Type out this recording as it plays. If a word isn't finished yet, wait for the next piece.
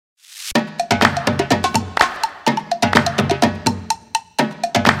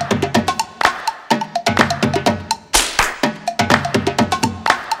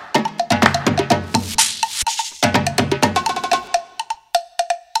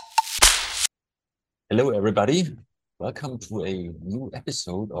Hello, everybody. Welcome to a new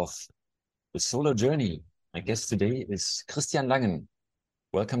episode of The Solar Journey. My guest today is Christian Langen.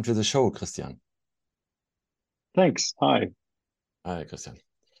 Welcome to the show, Christian. Thanks. Hi. Hi, Christian.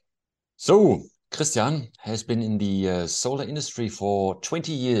 So, Christian has been in the solar industry for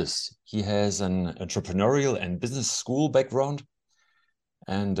 20 years. He has an entrepreneurial and business school background.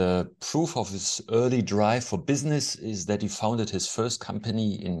 And proof of his early drive for business is that he founded his first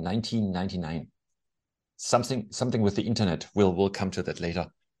company in 1999. Something with the internet. We'll come to that later.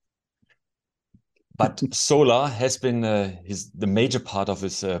 But solar has been the major part of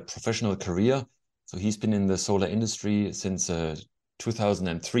his professional career. So he's been in the solar industry since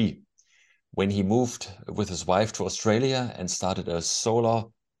 2003, when he moved with his wife to Australia and started a solar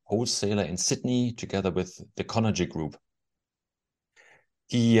wholesaler in Sydney together with the Conergy Group.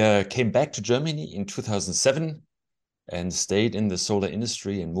 He came back to Germany in 2007 and stayed in the solar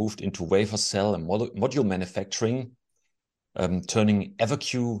industry and moved into wafer cell and module manufacturing, turning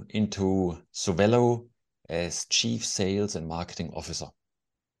Everq into Sovelo as Chief Sales and Marketing Officer.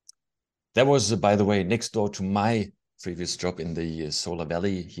 That was, by the way, next door to my previous job in the Solar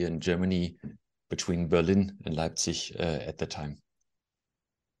Valley here in Germany, between Berlin and Leipzig at the time.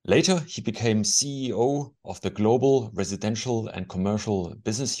 Later, he became CEO of the Global Residential and Commercial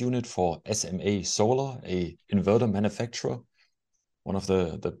Business Unit for SMA Solar, a inverter manufacturer, one of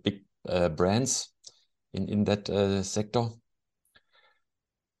the big brands in that sector.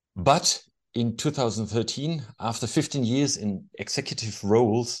 But in 2013, after 15 years in executive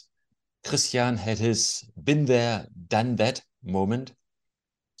roles, Christian had his been there, done that moment,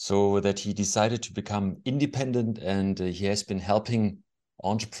 so that he decided to become independent, and he has been helping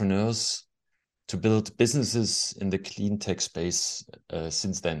entrepreneurs to build businesses in the clean tech space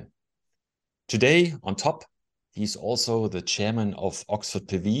since then. Today, on top, he's also the chairman of Oxford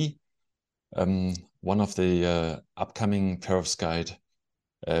PV, one of the upcoming perovskite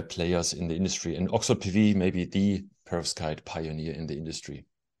players in the industry, and Oxford PV may be the perovskite pioneer in the industry.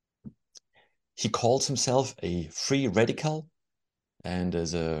 He calls himself a free radical and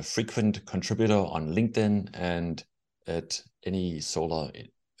is a frequent contributor on LinkedIn and at any solar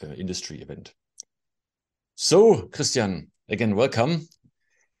industry event. So, Christian, again, welcome.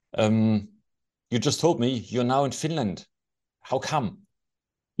 You just told me you're now in Finland. How come?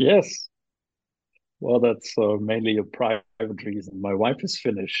 Yes. Well, that's mainly a private reason. My wife is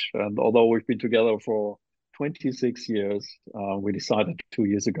Finnish, and although we've been together for 26 years, we decided 2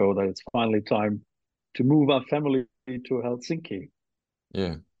 years ago that it's finally time to move our family to Helsinki.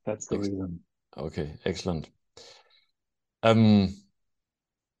 Yeah. That's the reason. Okay, excellent. Um,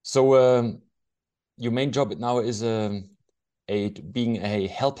 so your main job now is being a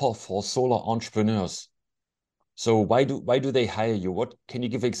helper for solar entrepreneurs. So why do they hire you? What can you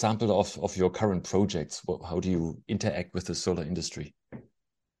give example of your current projects? How do you interact with the solar industry?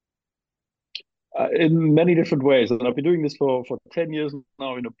 In many different ways. And I've been doing this for 10 years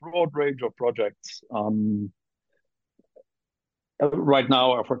now in a broad range of projects. Right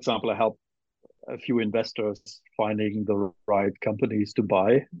now, for example, I help a few investors finding the right companies to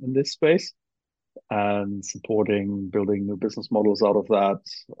buy in this space and supporting building new business models out of that.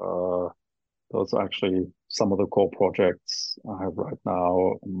 Those are actually some of the core projects I have right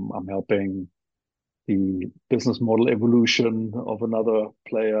now. I'm helping the business model evolution of another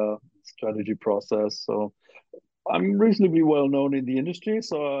player strategy process. So I'm reasonably well known in the industry.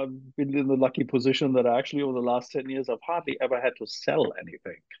 So I've been in the lucky position that actually over the last 10 years, I've hardly ever had to sell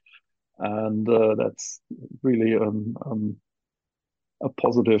anything. And that's really a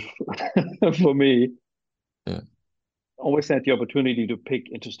positive for me. Yeah. Always had the opportunity to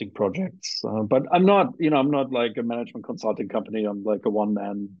pick interesting projects, but I'm not like a management consulting company. I'm like a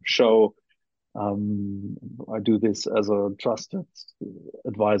one-man show. I do this as a trusted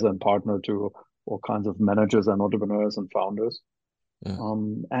advisor and partner to all kinds of managers and entrepreneurs and founders. Yeah.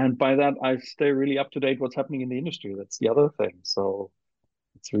 And by that, I stay really up to date what's happening in the industry. That's the other thing. So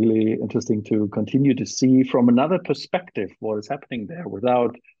it's really interesting to continue to see from another perspective what is happening there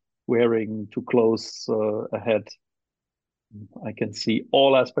without wearing too close a head. I can see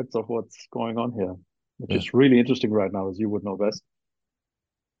all aspects of what's going on here, which Yeah. is really interesting right now, as you would know best.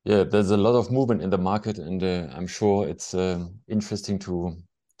 Yeah, there's a lot of movement in the market, and I'm sure it's interesting to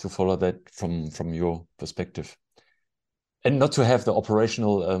follow that from your perspective, and not to have the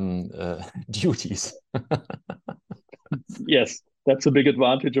operational duties. Yes, that's a big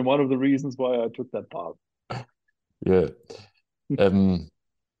advantage and one of the reasons why I took that path. Yeah. Um,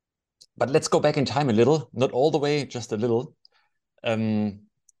 but let's go back in time a little, not all the way, just a little.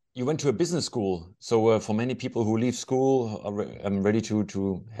 You went to a business school, so for many people who leave school are ready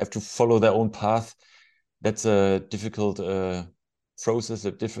to have to follow their own path. That's a difficult process,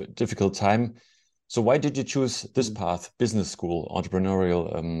 a difficult time. So why did you choose this Mm. path, business school,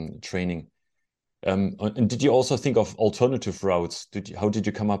 entrepreneurial training? And did you also think of alternative routes? How did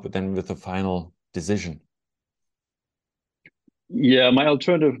you come up then with the final decision? Yeah, my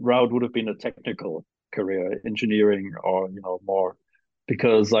alternative route would have been a technical career, engineering, or more,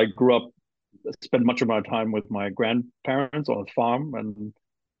 because I grew up, spent much of my time with my grandparents on a farm, and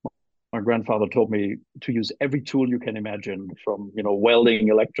my grandfather told me to use every tool you can imagine, from welding,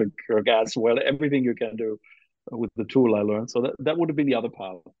 electric or gas weld, everything you can do with the tool I learned. So that would have been the other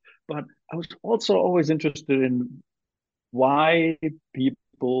path. But I was also always interested in why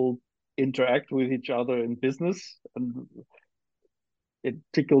people interact with each other in business, and it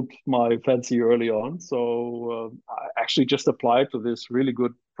tickled my fancy early on. So I actually just applied to this really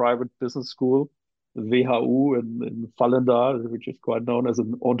good private business school, the WHU in Fallenda, which is quite known as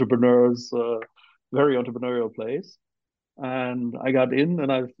an very entrepreneurial place. And I got in,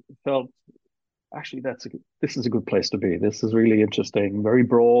 and I felt actually this is a good place to be. This is really interesting, very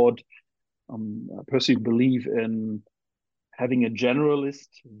broad. I personally believe in having a generalist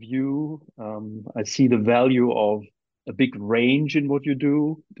view. I see the value of a big range in what you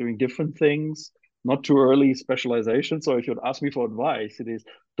do, doing different things, not too early specialization. So if you'd ask me for advice, it is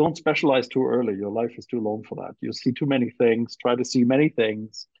don't specialize too early. Your life is too long for that. You see too many things, try to see many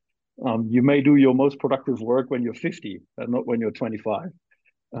things. You may do your most productive work when you're 50 and not when you're 25,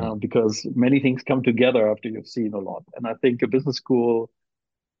 Mm, because many things come together after you've seen a lot. And I think a business school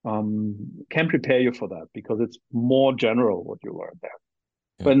can prepare you for that, because it's more general what you learn there.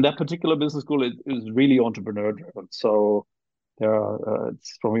 yeah. But in that particular business school, it is really entrepreneur driven. So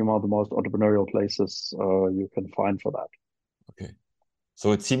it's probably one of the most entrepreneurial places you can find for that. Okay.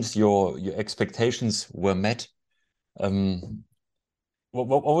 So it seems your expectations were met. Um,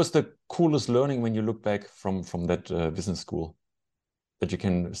 what was the coolest learning when you look back from that business school that you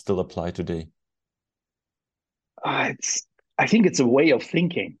can still apply today? It's I think it's a way of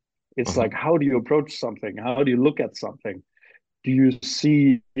thinking. It's Uh-huh. like, how do you approach something? How do you look at something? Do you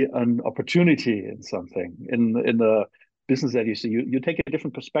see an opportunity in something, in the business that you see? You take a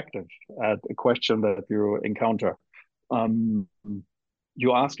different perspective at a question that you encounter. Um,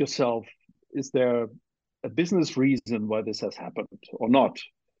 you ask yourself, is there a business reason why this has happened or not?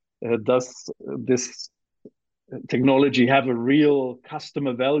 Does this technology have a real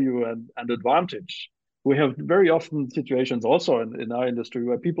customer value and advantage? We have very often situations also in our industry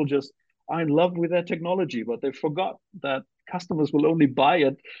where people just are in love with their technology, but they forgot that customers will only buy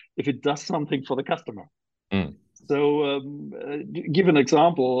it if it does something for the customer. Mm, So, give an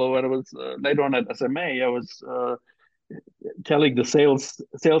example. When I was later on at SMA, I was telling the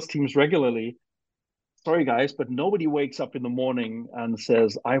sales teams regularly, sorry guys, but nobody wakes up in the morning and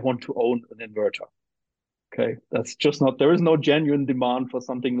says, I want to own an inverter. Okay, that's just not, there is no genuine demand for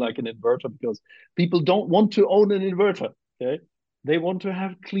something like an inverter, because people don't want to own an inverter. Okay, they want to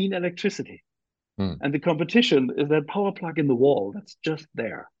have clean electricity. mm, And the competition is that power plug in the wall that's just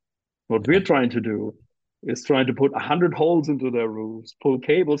there. What we're yeah. trying to do is trying to put 100 holes into their roofs, pull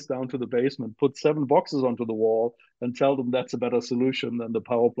cables down to the basement, put 7 boxes onto the wall, and tell them that's a better solution than the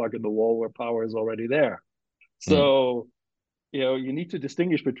power plug in the wall where power is already there. Mm, So, you need to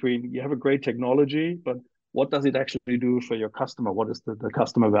distinguish between, you have a great technology, but what does it actually do for your customer? What is the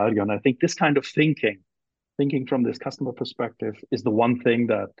customer value? And I think this kind of thinking from this customer perspective, is the one thing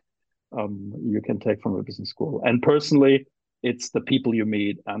that you can take from a business school. And personally, it's the people you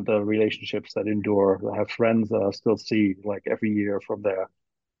meet and the relationships that endure. I have friends that I still see like every year from there,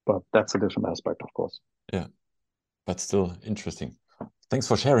 but that's a different aspect, of course. yeah, but still interesting. Thanks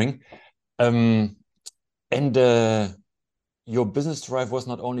for sharing. Um, and your business drive was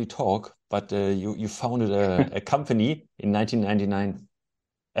not only talk, but you founded a company in 1999.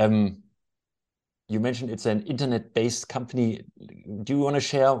 Um, you mentioned it's an internet-based company. Do you want to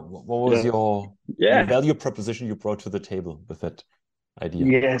share what was Yeah. your Yeah. value proposition you brought to the table with that idea?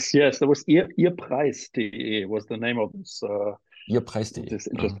 Yes, yes. There was Ihr was the name of Ihr.de. this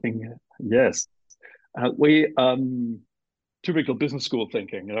interesting. Yes. We typical business school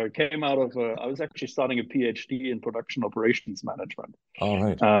thinking. It came out of I was actually starting a PhD in production operations management, All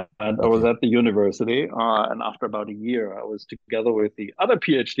right. and I was Okay. at the university. And after about a year, I was together with the other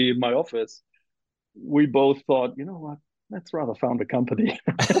PhD in my office. We both thought, you know what? Let's rather found a company,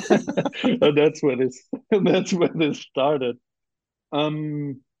 and that's where this started. So you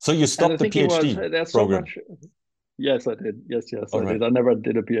And the stopped the thinking was, PhD hey, there's so program. much. Yes, I did. Yes, All I did. right. I never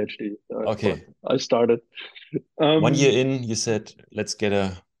did a PhD, but Okay. I started. 1 year Um, in, you said, let's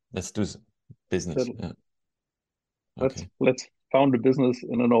do said, business. Yeah. let's Okay. found a business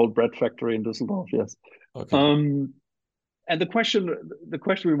in an old bread factory in Düsseldorf. Yes. Okay. Um, and the question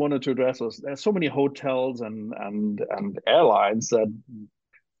we wanted to address was there's so many hotels and airlines that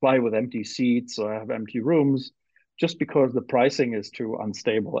fly with empty seats or have empty rooms just because the pricing is too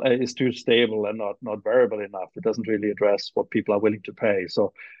unstable, is too stable and not variable enough. It doesn't really address what people are willing to pay.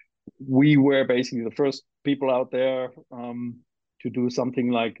 So we were basically the first people out there to do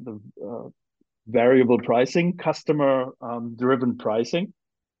something like the variable pricing, customer driven pricing.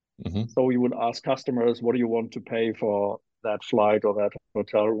 Mm-hmm. So we would ask customers, what do you want to pay for that flight or that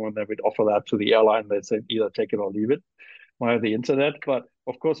hotel room? And then we'd offer that to the airline. They'd say either take it or leave it via the internet. But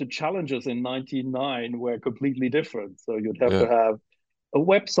of course, the challenges in 1999 were completely different. So you'd have to Yeah. have a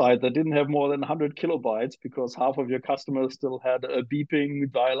website that didn't have more than 100 kilobytes because half of your customers still had a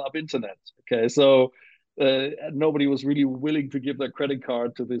beeping dial-up internet. Okay, so nobody was really willing to give their credit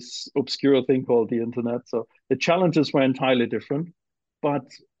card to this obscure thing called the internet. So the challenges were entirely different, but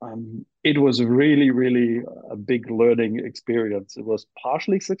it was really, really a big learning experience. It was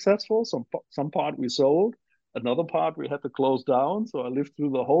partially successful. Some part we sold, another part we had to close down. So I lived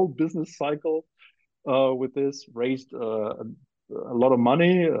through the whole business cycle with this, raised a lot of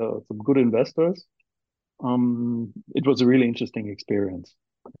money, some good investors. It was a really interesting experience.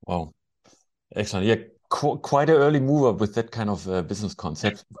 Wow. Excellent. Yeah, quite an early mover with that kind of business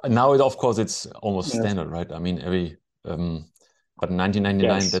concept. Now, of course, it's almost Yes. standard, right? I mean, um, but in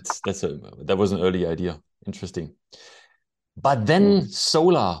 1999, Yes. that was an early idea. Interesting. But then Mm.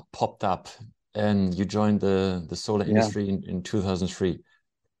 solar popped up, and you joined the solar Yeah. industry in 2003.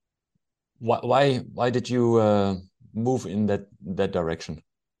 Why did you move in that direction?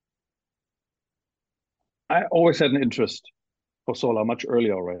 I always had an interest for solar much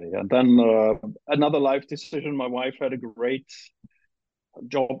earlier already. And then another life decision. My wife had a great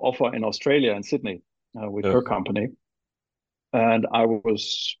job offer in Australia in Sydney with Yeah. her company. And I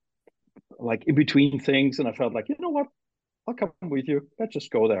was like in between things. And I felt like, you know what? I'll come with you. Let's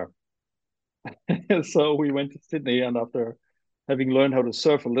just go there. So we went to Sydney, and after having learned how to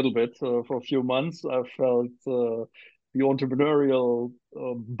surf a little bit for a few months, I felt the entrepreneurial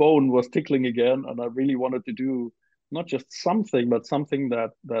bone was tickling again, and I really wanted to do not just something, but something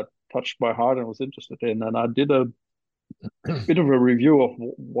that touched my heart and was interested in. And I did a bit of a review of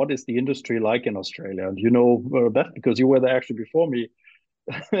what is the industry like in Australia, and you know that because you were there actually before me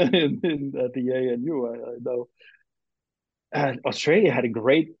at the ANU. I know Australia had a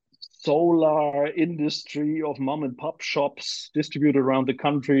great solar industry of mom and pop shops distributed around the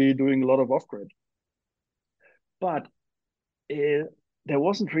country doing a lot of off grid. But there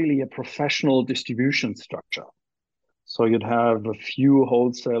wasn't really a professional distribution structure. So you'd have a few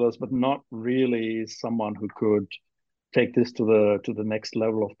wholesalers, but not really someone who could take this to the next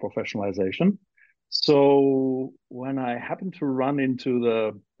level of professionalization. So when I happened to run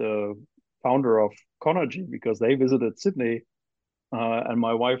into the founder of Conergy because they visited Sydney, and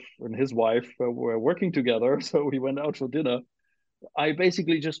my wife and his wife were working together, so we went out for dinner. I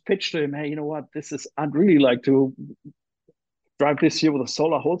basically just pitched to him, "Hey, you know what? I'd really like to drive this year with a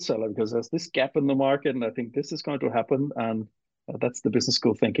solar wholesaler because there's this gap in the market, and I think this is going to happen." And that's the business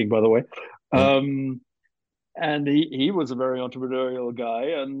school thinking, by the way. Yeah. Um, and he was a very entrepreneurial guy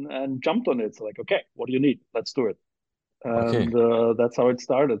and jumped on it. So like, okay, what do you need? Let's do it. Okay. And that's how it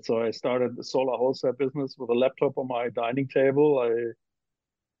started. So I started the solar wholesale business with a laptop on my dining table. I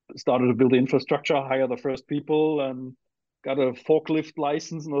started to build the infrastructure, hire the first people, and got a forklift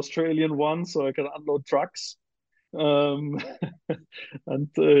license, an Australian one, so I could unload trucks. Um, and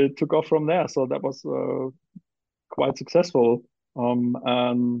took off from there. So that was quite successful.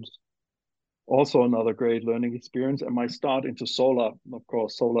 And also another great learning experience. And my start into solar, of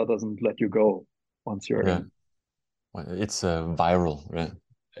course, solar doesn't let you go once you're Yeah. in. Well, it's viral, right?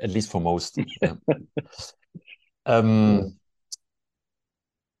 At least for most. Yeah. Um,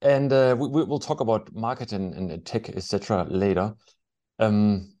 and we'll talk about market and tech, etc. later.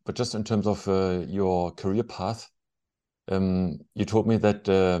 But just in terms of your career path, you told me that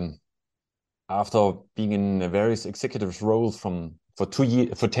after being in various executive roles for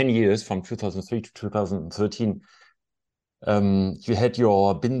 10 years, from 2003 to 2013, you had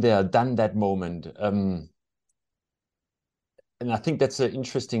your been there, done that moment. And I think that's an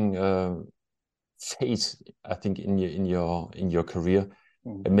interesting phase, I think, in your career,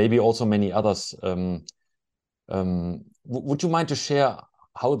 Mm. and maybe also many others. Would you mind to share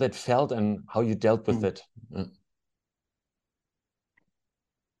how that felt and how you dealt with Mm. it?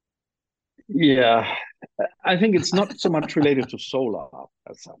 Yeah, I think it's not so much related to solar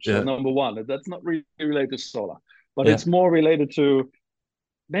as such. So Yeah, number one, that's not really related to solar, but yeah, it's more related to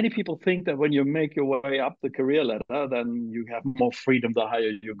many people think that when you make your way up the career ladder, then you have more freedom the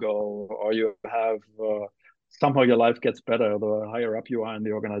higher you go, or you have somehow your life gets better the higher up you are in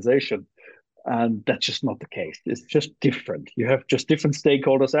the organization. And that's just not the case. It's just different. You have just different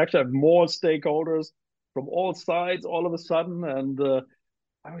stakeholders. Actually, I have more stakeholders from all sides all of a sudden. And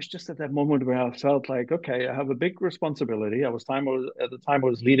I was just at that moment where I felt like, okay, I have a big responsibility. At the time I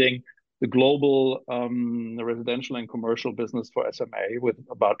was leading the global residential and commercial business for SMA with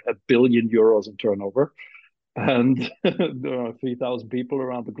about €1 billion in turnover and 3,000 people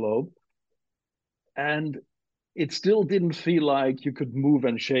around the globe. And it still didn't feel like you could move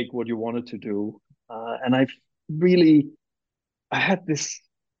and shake what you wanted to do. And I had this,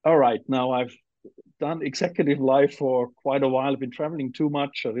 all right, now I've done executive life for quite a while. I've been traveling too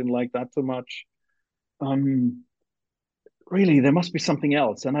much. I didn't like that too much. Um, Really, there must be something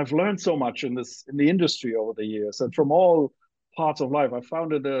else. And I've learned so much in the industry over the years and from all parts of life. I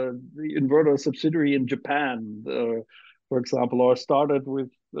founded the inverter subsidiary in Japan, for example, or I started with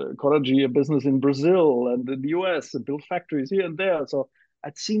Kodaji, a business in Brazil and in the US, and built factories here and there. So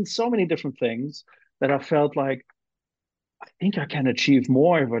I'd seen so many different things that I felt like I think I can achieve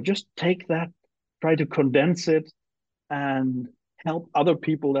more if I just take that, try to condense it, and help other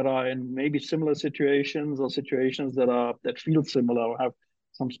people that are in maybe similar situations or situations that feel similar or have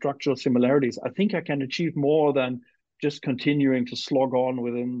some structural similarities. I think I can achieve more than just continuing to slog on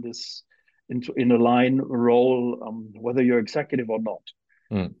within this in a line role, whether you're executive or not.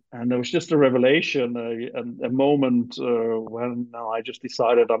 Mm. And there was just a revelation, a moment when I just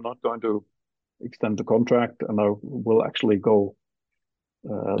decided I'm not going to extend the contract and I will actually go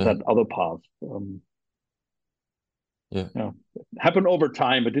Yeah. that other path. Yeah. Yeah, it happened over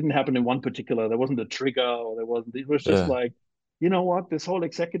time. It didn't happen in one particular. There wasn't a trigger, or there wasn't. It was just Yeah. like, you know what? This whole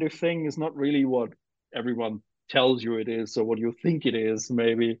executive thing is not really what everyone tells you it is, or what you think it is,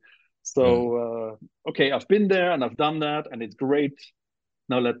 maybe. Yeah. So, okay, I've been there and I've done that, and it's great.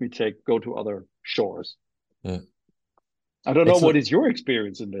 Now let me go to other shores. Yeah. I don't know what Excellent. is your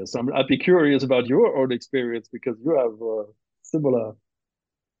experience in this. I'd be curious about your own experience because you have a similar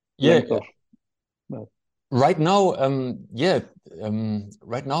length Yeah. of. Uh, Right now,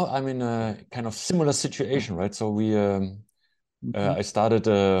 right now I'm in a kind of similar situation, right? So mhm, I started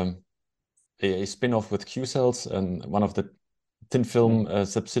a spin-off with Q Cells and one of the thin yeah, film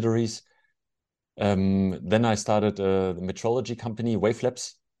subsidiaries. Then I started the metrology company,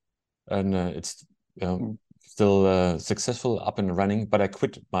 Wavelabs, and it's mm, still successful, up and running. But I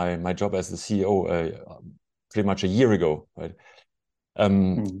quit my job as the CEO pretty much a year ago, right?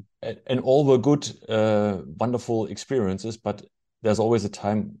 Um, mm, and all were good, wonderful experiences, but there's always a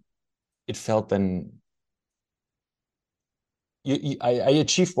time it felt then I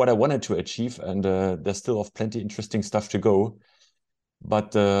achieved what I wanted to achieve, and there's still of plenty interesting stuff to go.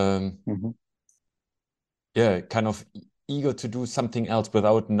 But mhm, yeah, kind of eager to do something else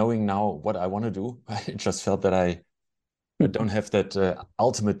without knowing now what I want to do. I just felt that I don't have that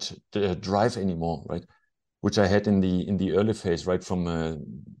ultimate drive anymore, right? Which I had in the early phase, right from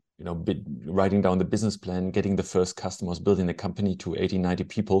writing down the business plan, getting the first customers, building the company to 80, 90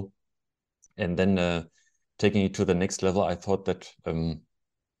 people, and then taking it to the next level. I thought that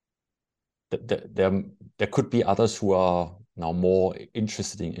there could be others who are now more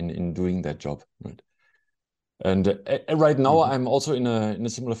interested in doing that job, right? And right now, mhm. I'm also in a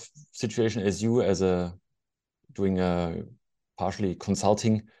similar situation as you, as a doing a partially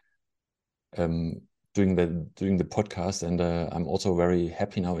consulting, um, doing the podcast, and I'm also very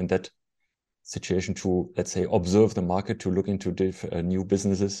happy now in that situation to, let's say, observe the market, to look into new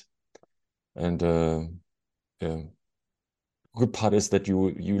businesses, and yeah, good part is that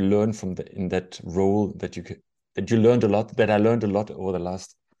you learn from in that role that you learned a lot, that I learned a lot over the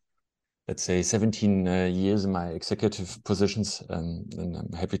last, let's say, 17 years in my executive positions, and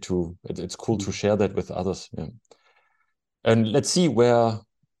I'm happy it's cool to Mm. share that with others. Yeah. And let's see where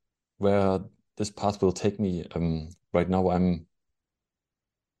this path will take me. Right now, I'm,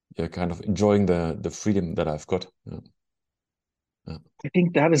 yeah, kind of enjoying the freedom that I've got. Yeah. Yeah. I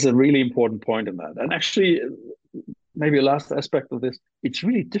think that is a really important point in that. And actually, maybe a last aspect of this, it's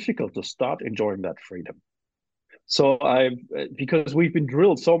really difficult to start enjoying that freedom. So because we've been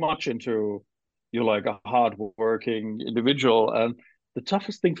drilled so much into you're like a hard-working individual, and the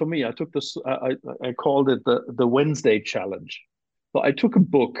toughest thing for me, I took this, I called it the Wednesday challenge. So I took a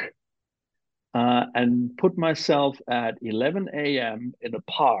book and put myself at 11 a.m. in a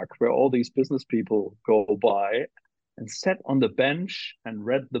park where all these business people go by and sat on the bench and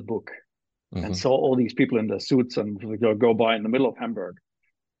read the book and Hmm. saw all these people in their suits and go by in the middle of Hamburg.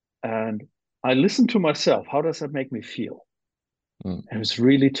 And I listened to myself. How does that make me feel? Mm. And it was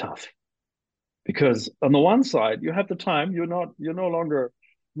really tough because on the one side you have the time, you're no longer,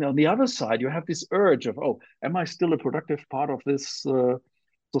 on the other side you have this urge of, oh, am I still a productive part of this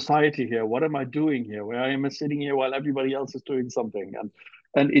society here? What am I doing here? Where am I sitting here while everybody else is doing something?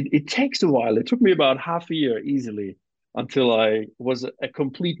 And it takes a while. It took me about half a year easily until I was a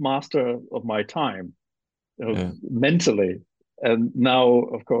complete master of my time, Yeah, mentally. And now,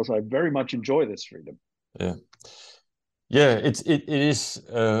 of course, I very much enjoy this freedom. yeah, yeah. It is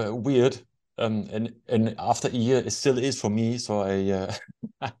weird, and after a year, it still is for me. So I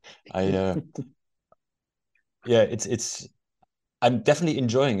yeah, it's I'm definitely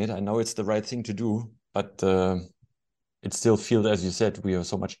enjoying it. I know it's the right thing to do, but it still feels, as you said, we are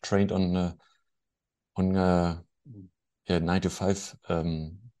so much trained on yeah, 9 to 5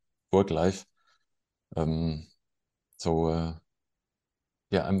 work life. Um, so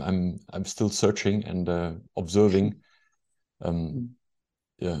yeah, I'm still searching and observing. Um,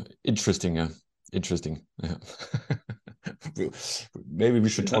 yeah, interesting. Interesting. Yeah. Maybe we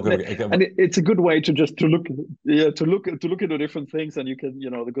should talk And about it's a good way to just to look, yeah, to look into different things, and you can,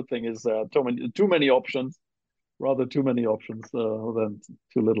 the good thing is too many options, rather too many options than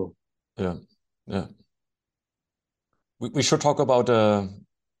too little. yeah, yeah. We should talk about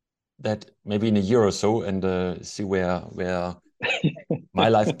that maybe in a year or so and see where my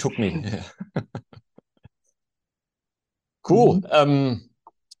life took me. Yeah. Cool. Mhm.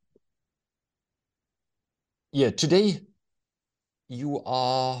 Yeah, today you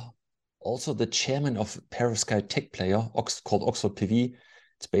are also the chairman of perovskite tech player called Oxford PV.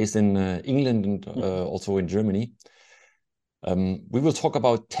 It's based in England and also in Germany. We will talk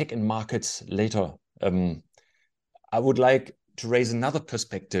about tech and markets later. I would like to raise another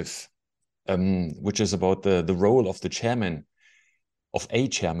perspective, which is about the role of the chairman, of a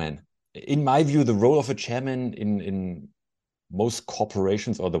chairman. In my view, the role of a chairman in most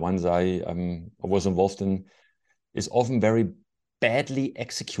corporations or the ones I was involved in is often very badly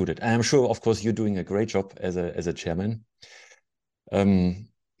executed. And I'm sure, of course, you're doing a great job as a chairman. Um,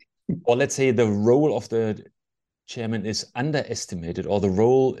 or let's say the role of the chairman is underestimated, or the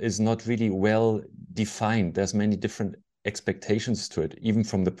role is not really well defined. There's many different expectations to it, even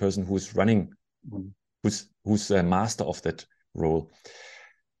from the person who's running, Mhm. who's a master of that role.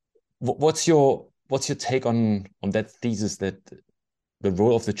 What's your take on that thesis that the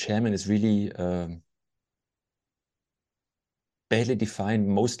role of the chairman is really badly defined,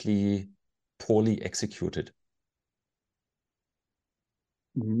 mostly poorly executed?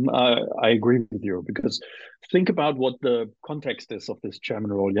 I agree with you because think about what the context is of this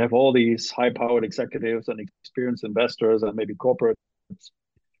chairman role. You have all these high-powered executives and experienced investors and maybe corporate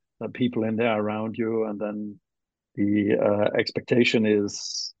people in there around you, and then the expectation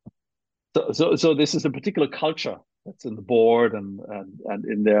is so. This is a particular culture that's in the board and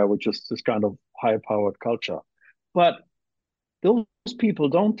in there, which is this kind of high-powered culture. But those people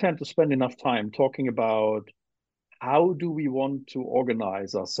don't tend to spend enough time talking about how do we want to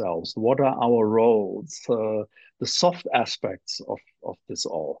organize ourselves? What are our roles? The soft aspects of this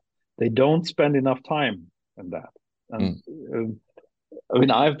all. They don't spend enough time in that. And Mm, I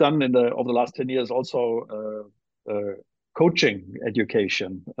mean, I've done in the over the last 10 years also coaching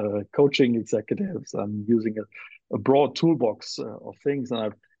education, coaching executives. I'm using a broad toolbox of things, and I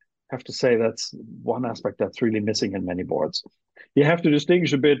have to say that's one aspect that's really missing in many boards. You have to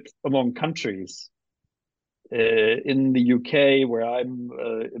distinguish a bit among countries. In the UK, where I'm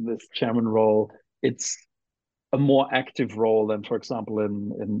in this chairman role, it's a more active role than, for example,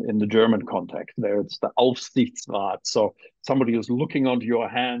 in the German context. There, it's the Aufsichtsrat, so somebody who's looking onto your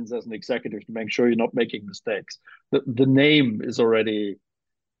hands as an executive to make sure you're not making mistakes. The name is already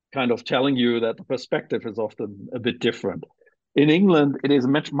kind of telling you that the perspective is often a bit different. In England, it is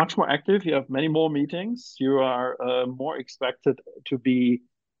much more active. You have many more meetings. You are more expected to be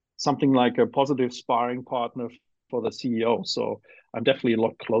something like a positive sparring partner for the CEO. So I'm definitely a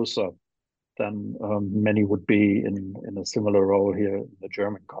lot closer than many would be in a similar role here in the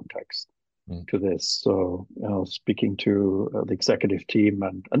German context mm, to this. So, speaking to the executive team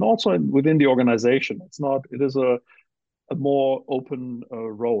and also within the organization, it is a more open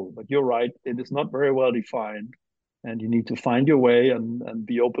role. But you're right, it is not very well defined. And you need to find your way and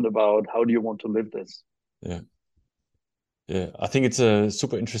be open about how do you want to live this. yeah, yeah. I think it's a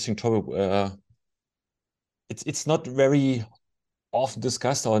super interesting topic. It's not very often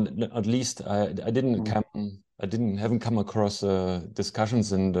discussed, or at least Mm. I didn't haven't come across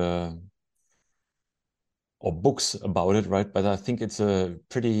discussions and or books about it, right? But I think it's a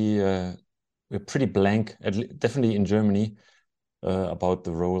pretty blank, definitely in Germany, about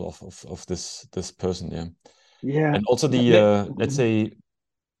the role of this person. Yeah. Yeah. And also the let's Mhm. say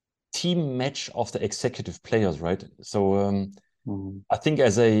team match of the executive players, right? So Mhm. I think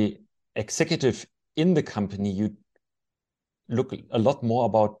as a executive in the company, you look a lot more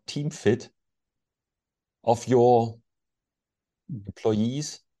about team fit of your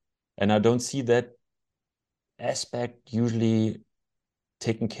employees, and I don't see that aspect usually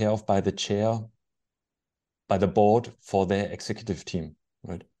taken care of by the chair, by the board for their executive team,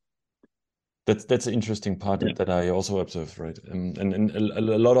 right? That's an interesting part Yeah. that I also observed, right? And a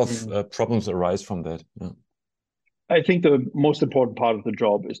lot of Yeah. problems arise from that. Yeah. I think the most important part of the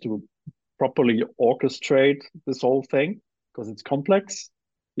job is to properly orchestrate this whole thing because it's complex.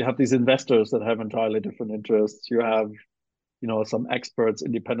 You have these investors that have entirely different interests. You have, some experts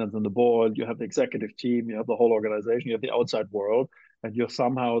independent on the board. You have the executive team. You have the whole organization. You have the outside world, and you're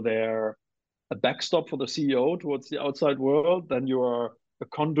somehow there a backstop for the CEO towards the outside world. Then you are a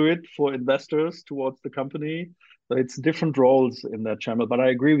conduit for investors towards the company. So it's different roles in that channel. But I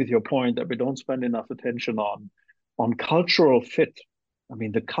agree with your point that we don't spend enough attention on cultural fit. I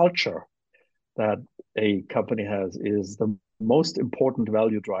mean, the culture that a company has is the most important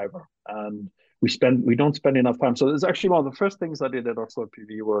value driver, and we don't spend enough time. So it's actually one of the first things I did at Oxford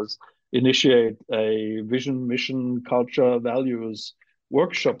PV was initiate a vision, mission, culture, values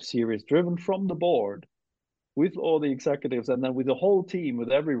workshop series driven from the board with all the executives and then with the whole team,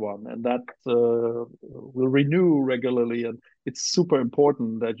 with everyone, and that will renew regularly. And it's super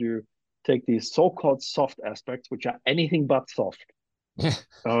important that you take these so-called soft aspects, which are anything but soft, Yeah.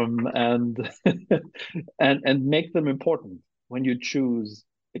 and and make them important when you choose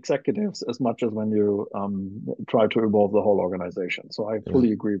executives as much as when you try to evolve the whole organization. So I Yeah.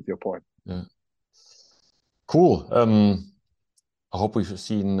 fully agree with your point. Yeah. Cool. I hope we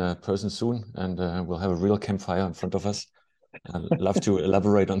see in person soon, and we'll have a real campfire in front of us. I'd love to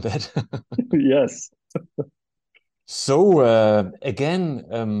elaborate on that. Yes. So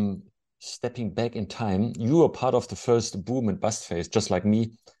again, stepping back in time, you were part of the first boom and bust phase, just like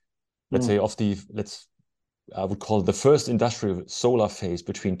me. Let's say Mm. of the I would call it the first industrial solar phase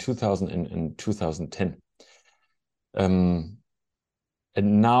between 2000 and 2010. Um,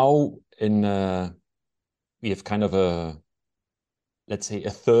 and now we have kind of let's say a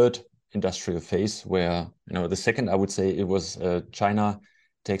third industrial phase where the second I would say it was China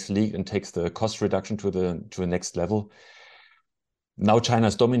takes lead and takes the cost reduction to the next level. Now China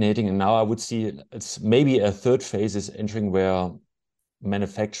is dominating, and now I would see it's maybe a third phase is entering where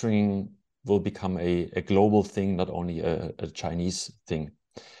manufacturing will become a global thing, not only a Chinese thing.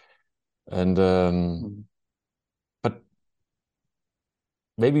 And Mm. but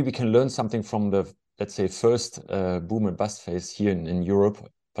maybe we can learn something from the, let's say, first boom and bust phase here in Europe,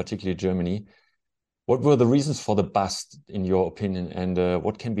 particularly Germany. What were the reasons for the bust, in your opinion, and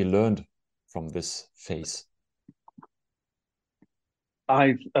what can be learned from this phase?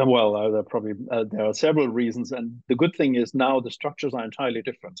 I well, there probably there are several reasons, and the good thing is now the structures are entirely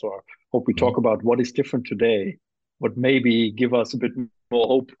different. So I hope we Mhm. talk about what is different today, what maybe give us a bit more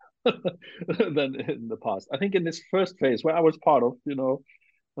hope than in the past. I think in this first phase where I was part of,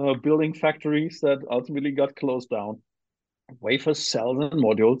 building factories that ultimately got closed down, wafers, cells, and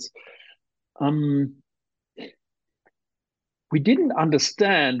modules. Um, we didn't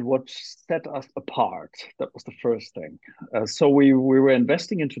understand what set us apart. That was the first thing. So we were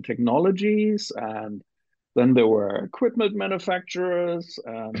investing into technologies, and then there were equipment manufacturers,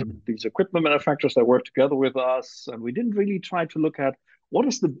 and these equipment manufacturers that worked together with us. And we didn't really try to look at what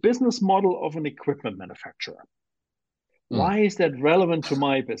is the business model of an equipment manufacturer? Mm. Why is that relevant to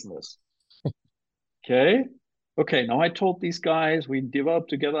my business? Okay. Okay. Now I told these guys we developed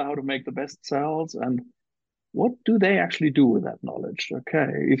together how to make the best cells, and what do they actually do with that knowledge? Okay.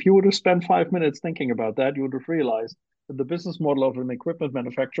 If you would have spent 5 minutes thinking about that, you would have realized that the business model of an equipment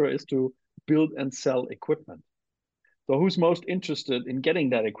manufacturer is to build and sell equipment. So who's most interested in getting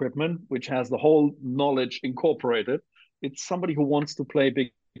that equipment, which has the whole knowledge incorporated? It's somebody who wants to play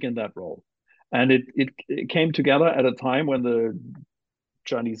big in that role. And it came together at a time when the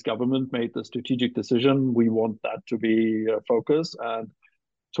Chinese government made the strategic decision. We want that to be a focus, and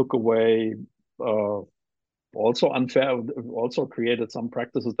took away uh, also unfair, also created some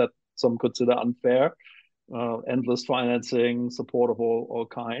practices that some consider unfair, endless financing, support of all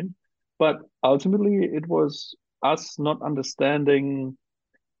kind. But ultimately, it was us not understanding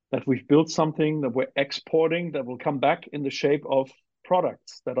that we've built something that we're exporting that will come back in the shape of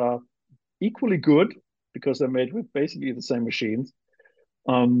products that are equally good because they're made with basically the same machines,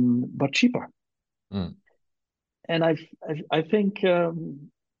 but cheaper. Mm. And I think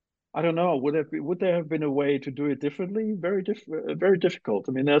I don't know. Would there have been a way to do it differently? Very difficult.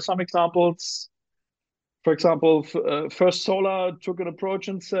 I mean, there are some examples. For example, First Solar took an approach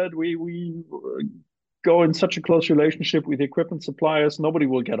and said, we go in such a close relationship with the equipment suppliers, nobody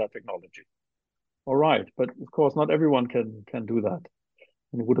will get our technology. All right, but of course, not everyone can do that,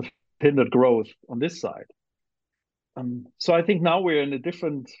 and it would have hindered growth on this side. So I think now we're in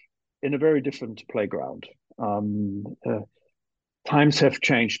a very different playground. Times have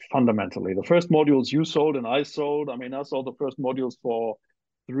changed fundamentally. The first modules you sold and I sold, I mean, I sold the first modules for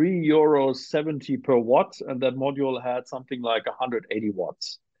 €3.70 per watt, and that module had something like 180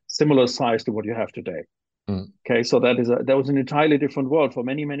 watts, similar size to what you have today. Mm. Okay, so that was an entirely different world for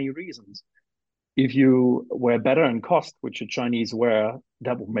many reasons. If you were better in cost, which the Chinese were,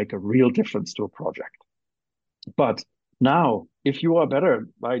 that would make a real difference to a project. But now, if you are better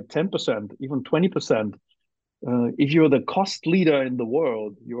by 10%, even 20%, if you're the cost leader in the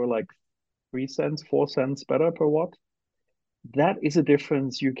world, you're like 3 cents, 4 cents better per watt. That is a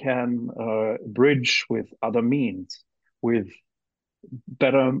difference you can bridge with other means, with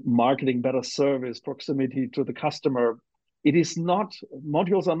better marketing, better service, proximity to the customer. It is not,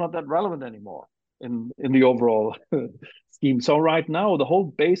 modules are not that relevant anymore in the overall scheme. So right now, the whole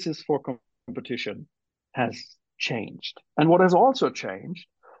basis for competition has changed. And what has also changed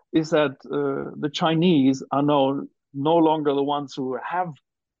is that the Chinese are no longer the ones who have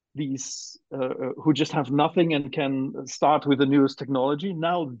these who just have nothing and can start with the newest technology.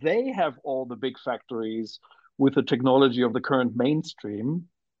 Now they have all the big factories with the technology of the current mainstream.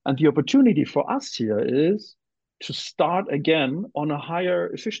 And the opportunity for us here is to start again on a higher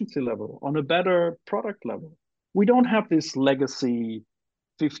efficiency level, on a better product level. We don't have this legacy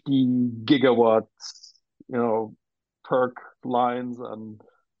 50 gigawatts, perk lines, and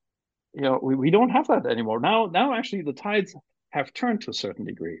we don't have that anymore. Now actually the tides have turned to a certain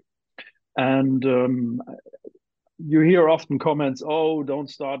degree. And you hear often comments, oh, don't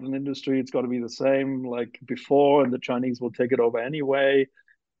start an industry. It's got to be the same like before, and the Chinese will take it over anyway.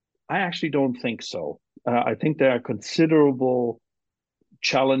 I actually don't think so. I think there are considerable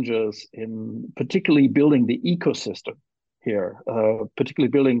challenges in particularly building the ecosystem here,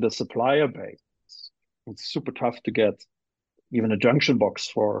 particularly building the supplier base. It's super tough to get even a junction box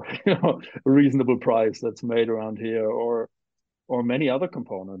for a reasonable price that's made around here, or many other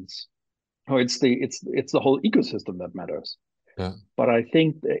components. Oh, it's the whole ecosystem that matters. Yeah. But I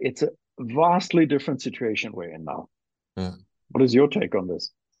think it's a vastly different situation we're in now. Yeah. What is your take on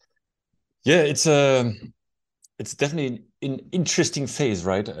this? Yeah, it's definitely an interesting phase,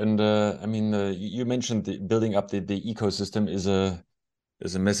 right? And I mean, you mentioned building up the ecosystem is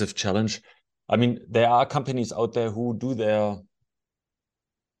a massive challenge. I mean, there are companies out there who do their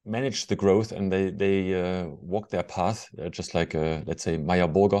manage the growth and they walk their path, just like let's say Meyer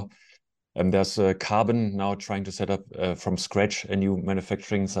Burger. And there's Carbon now trying to set up from scratch a new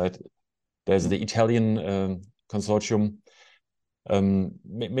manufacturing site. There's the Italian consortium.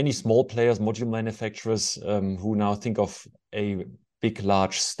 Many small players, module manufacturers, who now think of a big,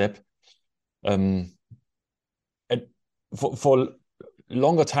 large step. And for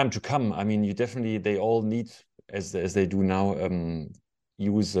longer time to come, I mean, they all need, as they do now,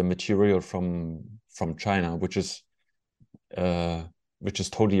 use material from China, which is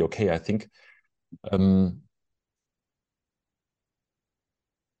totally okay, I think.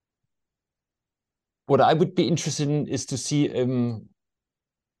 What I would be interested in is to see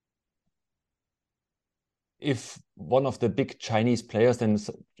if one of the big Chinese players then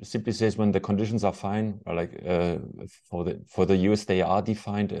simply says when the conditions are fine, or like for the US they are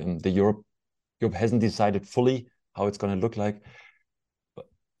defined, and Europe hasn't decided fully how it's going to look like. But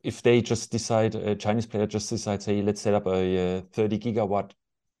if they just decide, a Chinese player just decides, say, let's set up a 30 gigawatt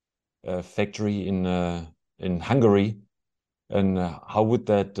factory in Hungary, and how would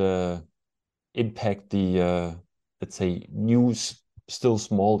that impact the let's say new still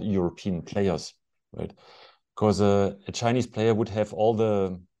small European players, right? Because a Chinese player would have all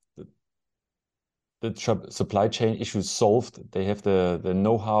the supply chain issues solved. They have the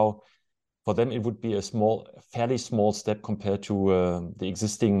know-how. For them, it would be a fairly small step compared to the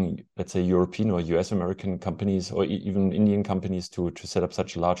existing, let's say, European or US American companies, or even Indian companies to set up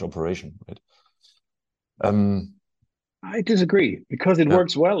such a large operation, right? I disagree because it Yeah,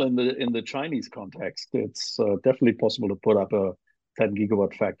 works well in the Chinese context. It's definitely possible to put up a 10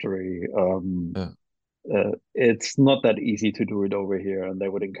 gigawatt factory. yeah, It's not that easy to do it over here, and they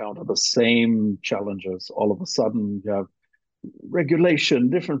would encounter the same challenges. All of a sudden, you have regulation,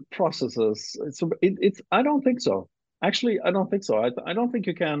 different processes. It's. I don't think so. Actually, I don't think so. I don't think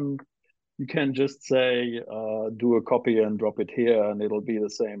you can just say do a copy and drop it here and it'll be the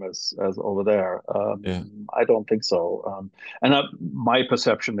same as over there. yeah, I don't think so. And my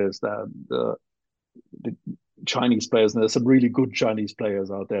perception is that the Chinese players, and there's some really good Chinese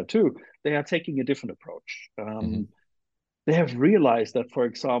players out there too, they are taking a different approach. They have realized that, for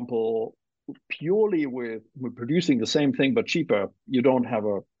example, purely with producing the same thing but cheaper, you don't have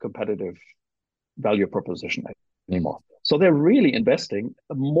a competitive value proposition anymore. So they're really investing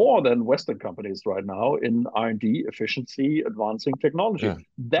more than Western companies right now in R&D, efficiency, advancing technology. Yeah.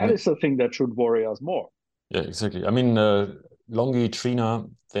 That is the thing that should worry us more. Yeah, exactly. I mean, Longi, Trina,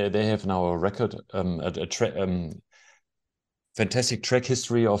 they have now a record, fantastic track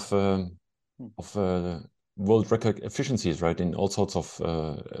history of world record efficiencies, right, in all sorts of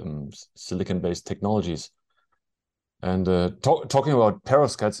silicon-based technologies. And talking about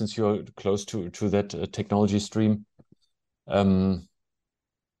perovskite, since you're close to that technology stream, I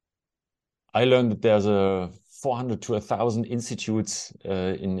learned that there's a 400 to 1,000 institutes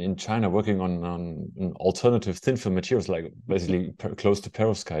in China working on alternative thin film materials, like basically close to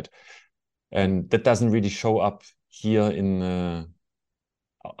perovskite, and that doesn't really show up here in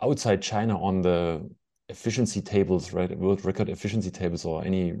outside China on the efficiency tables, right? World record efficiency tables or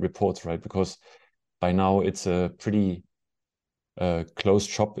any reports, right? Because by now it's a pretty closed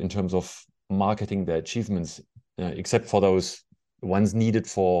shop in terms of marketing their achievements, except for those ones needed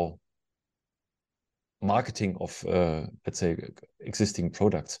for marketing of, let's say, existing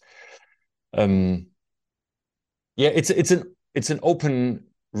products. Yeah, it's an open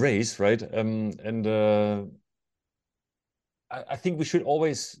race, right? And I think we should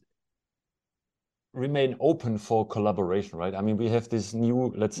always remain open for collaboration, right? I mean, we have this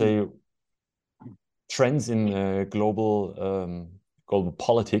new, let's say, trends in global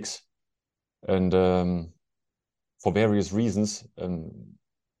politics, and for various reasons.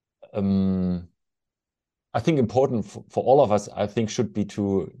 I think important for all of us, I think, should be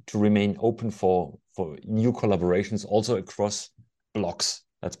to remain open for new collaborations, also across blocks.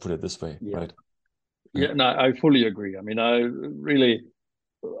 Let's put it this way, Yeah. right? Yeah, no, I fully agree. I mean, I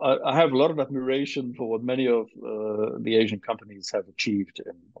have a lot of admiration for what many of the Asian companies have achieved,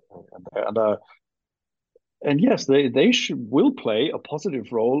 and yes, they will play a positive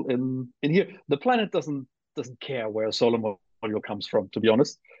role in here. The planet doesn't care where a solar module comes from, to be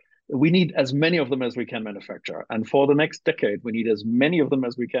honest. We need as many of them as we can manufacture, and for the next decade, we need as many of them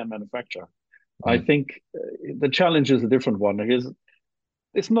as we can manufacture. I think the challenge is a different one.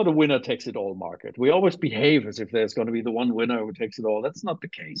 It's not a winner takes it all market. We always behave as if there's going to be the one winner who takes it all. That's not the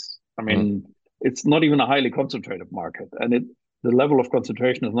case. I mean, it's not even a highly concentrated market, and the level of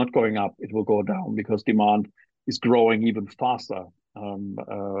concentration is not going up. It will go down because demand is growing even faster than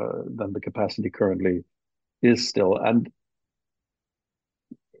the capacity currently is still. And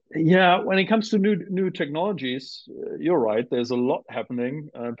yeah, when it comes to new technologies, you're right. There's a lot happening,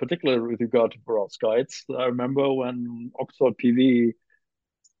 particularly with regard to perovskites. I remember when Oxford PV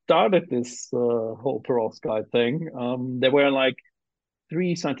started this whole perovskite thing. There were like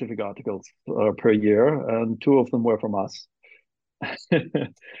 3 scientific articles per year, and 2 of them were from us.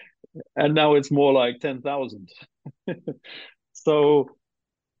 And now it's more like 10,000. So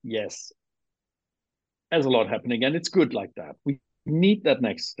yes, there's a lot happening, and it's good like that. We need that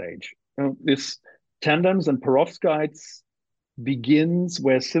next stage. This tandems and perovskites begins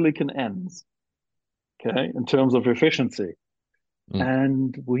where silicon ends, okay, in terms of efficiency.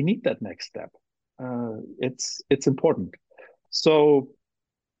 And we need that next step. It's important. So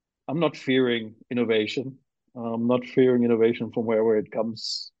I'm not fearing innovation. I'm not fearing innovation from wherever it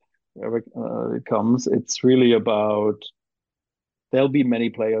comes. Wherever it comes, it's really about there'll be many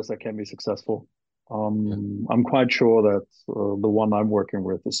players that can be successful. I'm quite sure that the one I'm working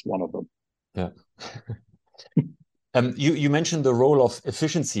with is one of them. Yeah. You mentioned the role of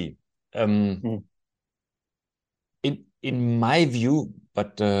efficiency. In my view,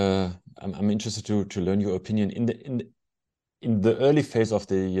 but I'm interested to learn your opinion. In the early phase of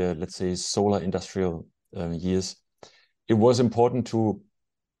the let's say solar industrial years, it was important to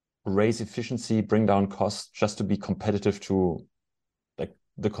raise efficiency, bring down costs, just to be competitive to like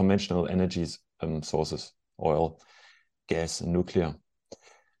the conventional energies sources, oil, gas, and nuclear.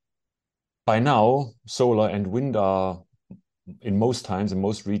 By now, solar and wind are in most times, in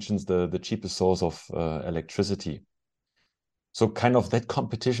most regions, the cheapest source of electricity. So kind of that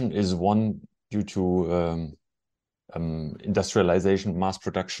competition is one due to industrialization, mass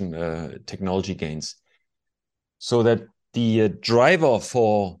production, technology gains. So that the driver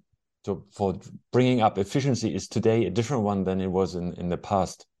for bringing up efficiency is today a different one than it was in the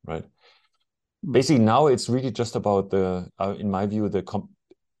past, right? Basically, now it's really just about in my view,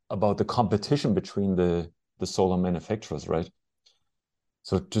 about the competition between the solar manufacturers, right?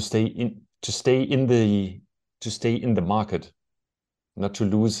 So to stay in the market, not to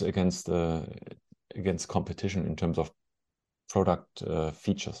lose against against competition in terms of product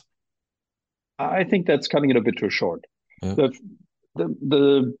features? I think that's cutting it a bit too short. Yeah. The,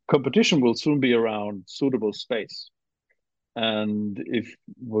 the competition will soon be around suitable space. And if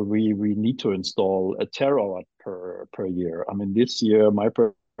we need to install a terawatt per year, I mean, this year, my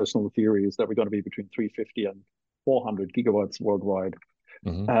personal theory is that we're going to be between 350 and 400 gigawatts worldwide.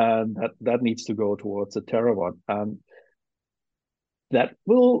 Mm-hmm. And that needs to go towards a terawatt. And that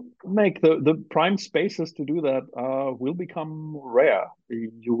will make the prime spaces to do that will become rare.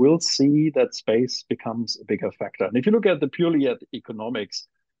 You will see that space becomes a bigger factor. And if you look at the purely at economics,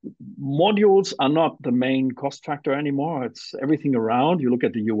 modules are not the main cost factor anymore. It's everything around. You look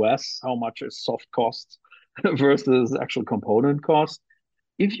at the US, how much is soft costs versus actual component cost.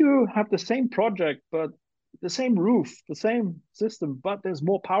 If you have the same project, but the same roof, the same system, but there's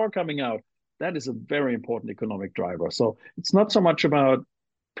more power coming out, that is a very important economic driver. So it's not so much about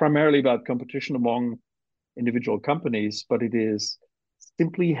primarily about competition among individual companies, but it is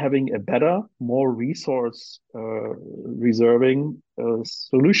simply having a better, more resource reserving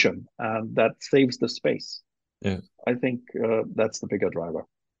solution, and that saves the space. Yeah. I think that's the bigger driver.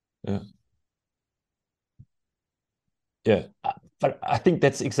 Yeah. Yeah. But I think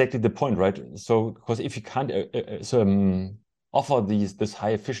that's exactly the point, right? So, because if you can't offer this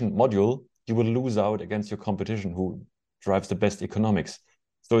high efficient module, you will lose out against your competition who drives the best economics.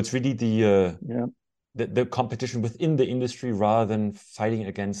 So it's really Yeah. The competition within the industry rather than fighting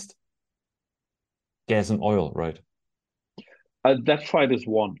against gas and oil, right? That fight is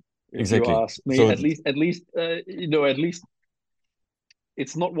won. If you Exactly. ask me, So at least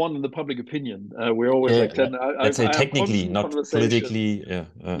it's not one in the public opinion. We're always yeah, like, Ken, let's say I have technically, constant not conversations. politically. Yeah,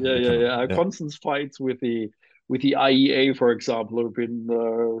 Yeah. I have yeah, constant fights with the IEA, for example, who've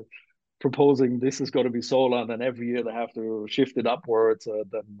been proposing this is going to be solar, and then every year they have to shift it upwards,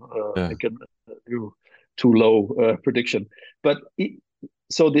 then yeah, make a new too low prediction. But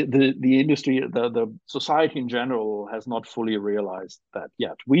so the industry, the society in general has not fully realized that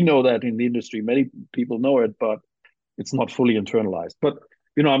yet. We know that in the industry, many people know it, but it's not fully internalized. But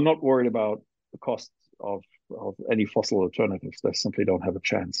I'm not worried about the cost of any fossil alternatives. They simply don't have a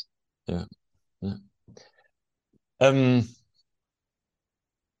chance. yeah, yeah. Um,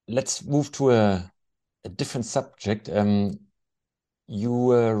 let's move to a different subject.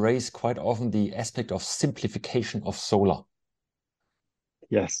 You raise quite often the aspect of simplification of solar.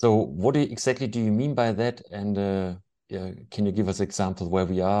 Yes. So, what exactly do you mean by that? And yeah, can you give us examples where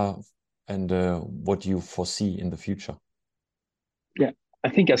we are and what you foresee in the future? Yeah, I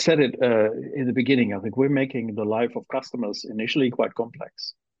think I said it in the beginning. I think we're making the life of customers initially quite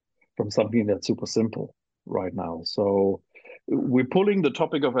complex from something that's super simple right now. So we're pulling the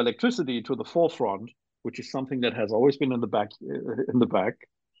topic of electricity to the forefront, which is something that has always been in the back.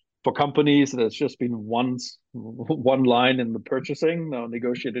 For companies, there's just been one line in the purchasing. Now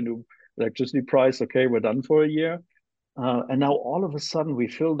negotiate a new electricity price. Okay, we're done for a year. And now all of a sudden we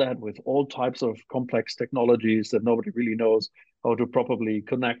fill that with all types of complex technologies that nobody really knows how to properly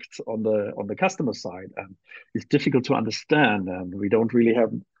connect on the customer side, and it's difficult to understand. And we don't really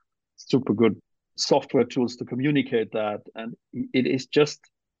have super good software tools to communicate that. And it is just,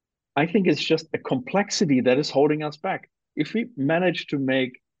 I think it's just a complexity that is holding us back. If we manage to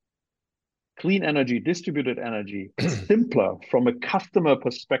make clean energy, distributed energy simpler from a customer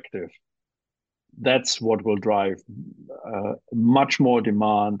perspective, that's what will drive much more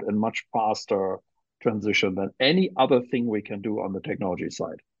demand and much faster transition than any other thing we can do on the technology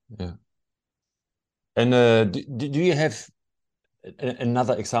side. Yeah. And do you have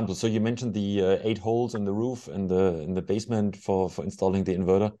another example? So you mentioned the 8 holes in the roof and the basement for installing the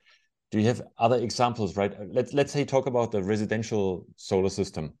inverter. Do you have other examples, right? Let's say talk about the residential solar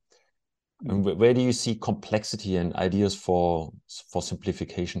system. And where do you see complexity and ideas for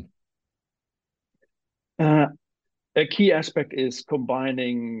simplification? Uh, a key aspect is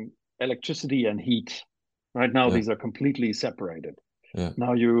combining electricity and heat. Right now, Yeah, these are completely separated. yeah,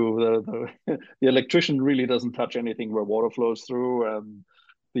 Now, the electrician really doesn't touch anything where water flows through, and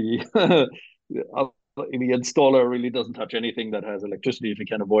the the installer really doesn't touch anything that has electricity if he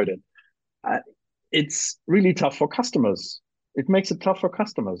can avoid it. Uh, it's really tough for customers. It makes it tough for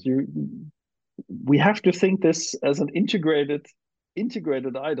customers. We have to think this as an integrated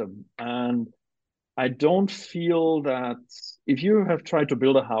item, and I don't feel that if you have tried to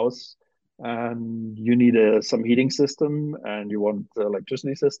build a house and you need some heating system and you want the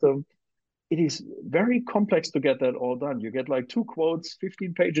electricity system, it is very complex to get that all done. You get like two quotes,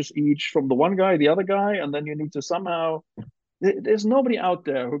 15 pages each from the one guy, the other guy, and then you need to somehow. There's nobody out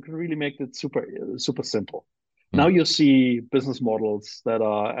there who can really make it super simple. Now mm, you see business models that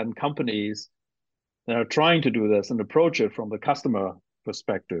are and companies trying to do this and approach it from the customer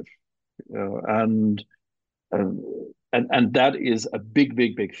perspective, and and and that is a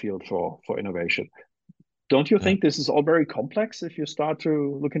big field for innovation. Don't you Yeah. think this is all very complex if you start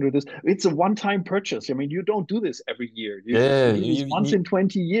to look into this? It's a one-time purchase. I mean, you don't do this every year. You Yeah. do this once in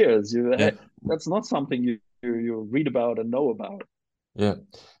 20 years. Yeah. That's not something you read about and know about. Yeah.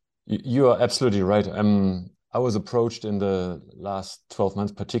 You are absolutely right. I was approached in the last 12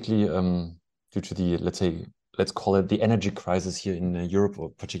 months, particularly due to the, let's call it the energy crisis here in Europe, or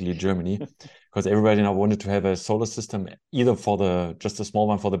particularly Germany, because everybody now wanted to have a solar system, either for just a small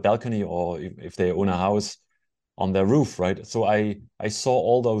one for the balcony, or if they own a house, on their roof, right? So I saw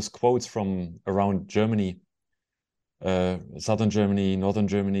all those quotes from around Germany, southern Germany, northern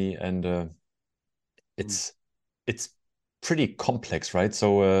Germany, and Mm. it's it's pretty complex, right?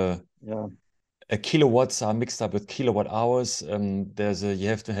 So Yeah. kilowatts are mixed up with kilowatt hours. You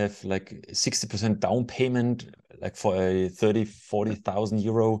have to have like 60% down payment, like for a 30, 40,000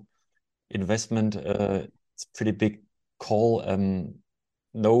 euro investment. It's a pretty big call.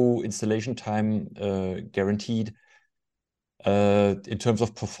 No installation time guaranteed. In terms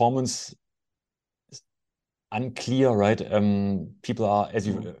of performance, unclear, right? People are, as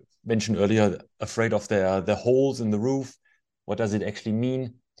you Mm. mentioned earlier, afraid of the holes in the roof. What does it actually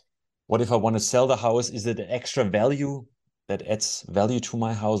mean? What if I want to sell the house? Is it an extra value that adds value to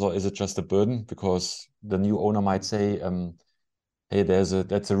my house, or is it just a burden? Because the new owner might say, "Hey,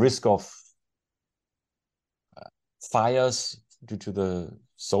 that's a risk of fires due to the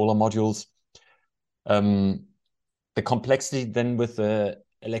solar modules." Um, the complexity then with the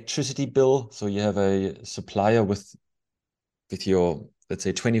electricity bill. So you have a supplier with your, let's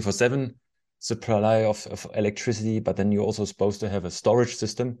say, 24/7 supply of electricity, but then you're also supposed to have a storage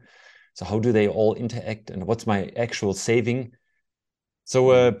system. So how do they all interact, and what's my actual saving? So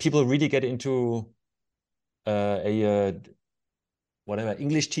Mm. people really get into a whatever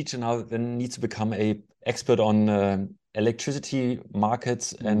English teacher now then needs to become a expert on electricity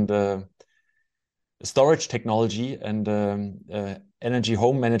markets Mm. and storage technology and energy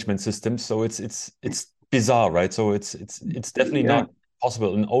home management systems. So it's bizarre, right? So it's definitely Yeah. not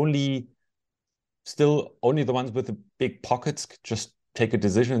possible, and only the ones with the big pockets just take a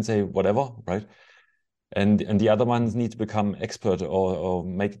decision and say whatever, right? And the other ones need to become expert, or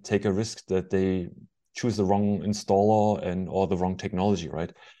take a risk that they choose the wrong installer and or the wrong technology,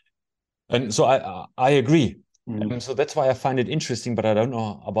 right? And so I agree. Mm. So that's why I find it interesting, but I don't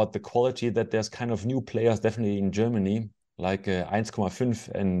know about the quality, that there's kind of new players definitely in Germany, like 1,5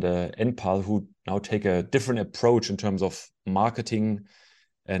 and NPAL, who now take a different approach in terms of marketing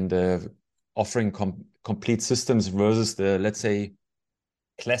and offering complete systems versus the, let's say,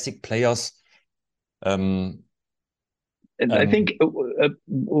 classic players. Um, And I um, think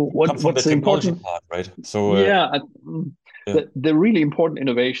who come from the what's technology important, part, right? So yeah, yeah, the really important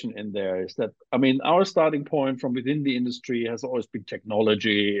innovation in there is that, I mean, our starting point from within the industry has always been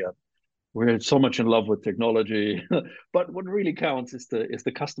technology. We're so much in love with technology, but what really counts is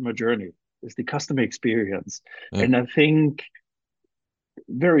the customer journey, is the customer experience. yeah, And I think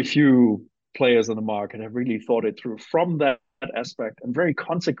very few players on the market have really thought it through from that aspect, and very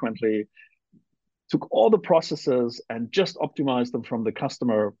consequently took all the processes and just optimized them from the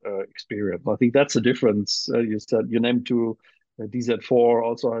customer experience. I think that's a difference. You said you named two, DZ4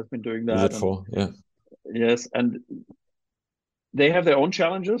 also has been doing is that, it and for? Yeah, yes, and they have their own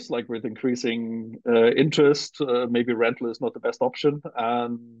challenges, like with increasing interest. Maybe rental is not the best option,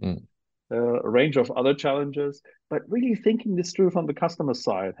 and mm, a range of other challenges. But really thinking this through from the customer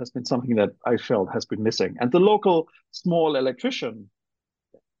side has been something that I felt has been missing. And the local small electrician,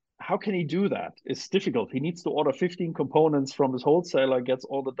 how can he do that? It's difficult. He needs to order 15 components from his wholesaler, gets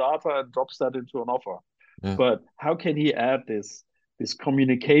all the data, and drops that into an offer. yeah, But how can he add this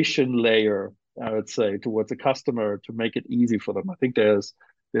communication layer, I would say, towards the customer to make it easy for them? I think there's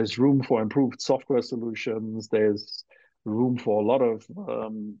room for improved software solutions. There's room for a lot of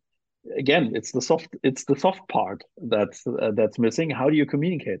again, it's the soft part that's missing. How do you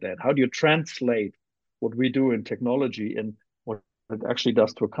communicate that? How do you translate what we do in technology and what it actually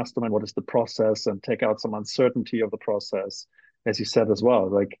does to a customer, and what is the process, and take out some uncertainty of the process, as you said as well.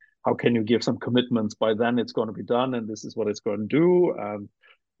 Like, how can you give some commitments? By then it's going to be done, and this is what it's going to do. And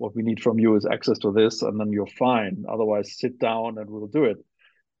what we need from you is access to this, and then you're fine. Otherwise, sit down and we'll do it.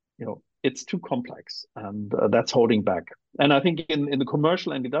 It's too complex, and that's holding back. And I think in the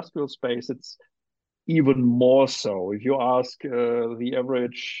commercial and industrial space, it's even more so. If you ask the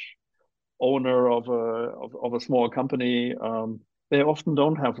average owner of a small company, they often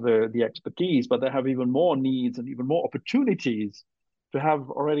don't have the expertise, but they have even more needs and even more opportunities to have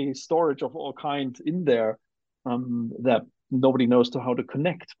already storage of all kinds in there that nobody knows how to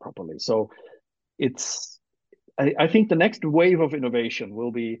connect properly. So it's I think the next wave of innovation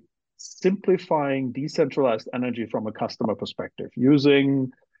will be simplifying decentralized energy from a customer perspective,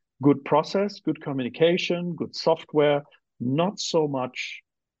 using good process, good communication, good software, not so much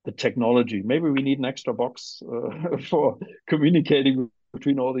the technology. Maybe we need an extra box for communicating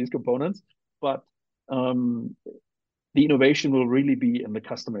between all these components, but the innovation will really be in the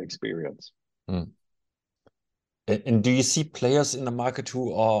customer experience. Mm. And do you see players in the market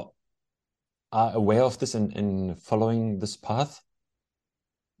who are aware of this and following this path?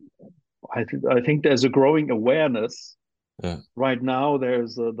 I think there's a growing awareness. Yeah. Right now,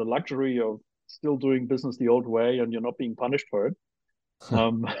 there's the luxury of still doing business the old way, and you're not being punished for it.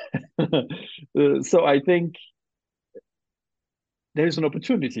 Um, so I think there's an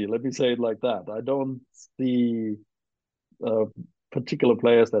opportunity. Let me say it like that. I don't see uh, particular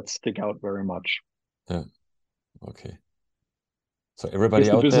players that stick out very much. Yeah. Okay. So everybody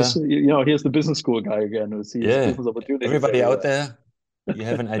Here's the out there, business, here's the business school guy again who sees yeah, business opportunities everybody out everywhere. there, you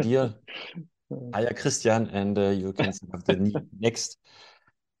have an idea, hire Christian, and you can have the next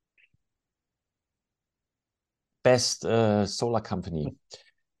best solar company.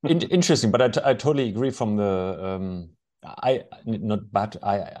 Interesting, but I totally agree from the I not but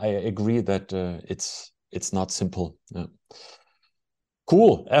I agree that it's not simple. Yeah.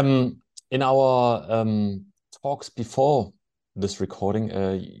 Cool. In our talks before this recording,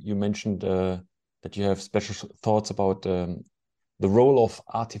 you mentioned that you have special thoughts about the role of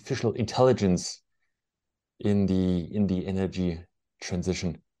artificial intelligence in the energy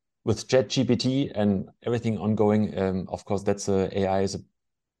transition. With ChatGPT and everything ongoing, of course, that's AI is a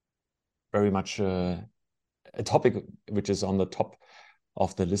very much a topic which is on the top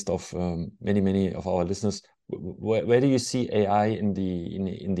of the list of many of our listeners. Where do you see AI in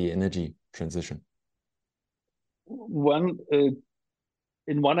the energy transition? One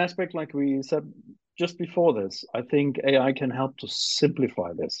in one aspect, like we said just before this, I think AI can help to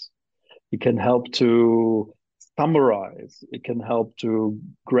simplify this. It can help to summarize. It can help to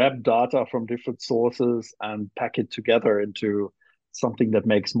grab data from different sources and pack it together into something that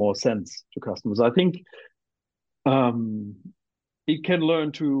makes more sense to customers. I think um, it can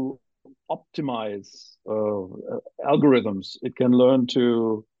learn to optimize algorithms. It can learn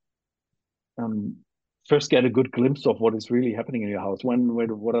to um, first get a good glimpse of what is really happening in your house.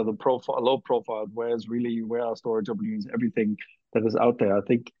 What are the profile, low profile, where are storage openings, everything that is out there. I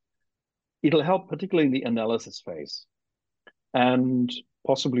think it'll help particularly in the analysis phase and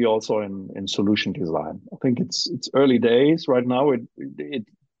possibly also in solution design. I think it's early days right now. It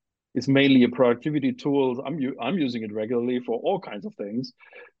is mainly a productivity tool. I'm using it regularly for all kinds of things.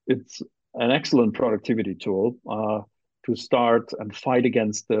 It's an excellent productivity tool to start and fight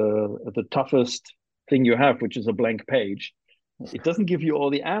against the toughest thing you have, which is a blank page. It doesn't give you all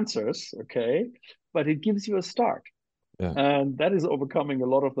the answers, okay, but it gives you a start, Yeah. and that is overcoming a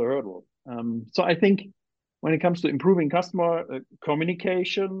lot of the hurdle. So I think when it comes to improving customer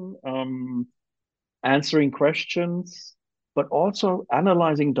communication, answering questions, but also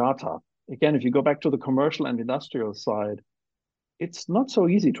analyzing data. Again, if you go back to the commercial and industrial side, it's not so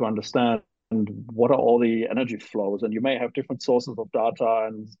easy to understand what are all the energy flows. And you may have different sources of data,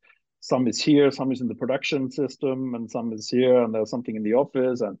 and some is here, some is in the production system, and some is here, and there's something in the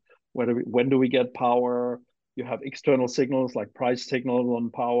office. And when do we get power? You have external signals like price signals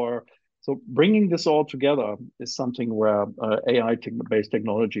on power. So bringing this all together is something where AI-based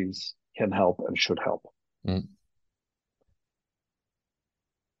technologies can help and should help. Mm.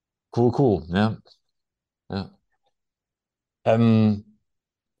 Cool. Yeah. Yeah. Um,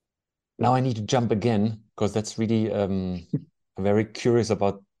 Now I need to jump again because that's really I'm very curious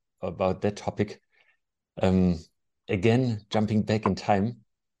about that topic. Um, Again, jumping back in time,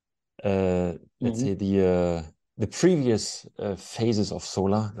 let's Mm-hmm. say the previous phases of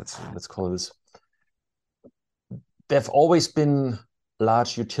solar, let's call this. There have always been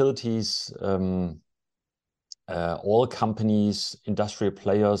large utilities, oil companies, industrial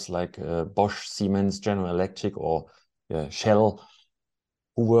players like Bosch, Siemens, General Electric, or Shell,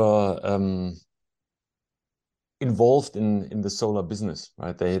 who were involved in the solar business,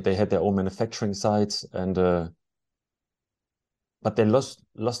 right? They had their own manufacturing sites, and but they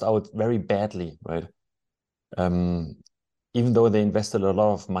lost out very badly, right? Um, Even though they invested a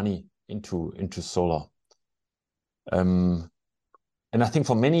lot of money into solar. Um, and I think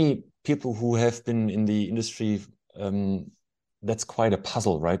for many people who have been in the industry, that's quite a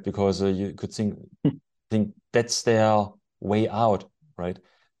puzzle, right? Because you could think that's their way out, right?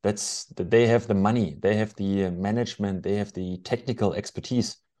 They have the money, they have the management, they have the technical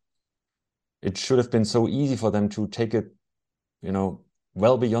expertise. It should have been so easy for them to take it,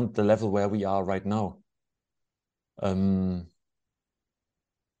 well beyond the level where we are right now. And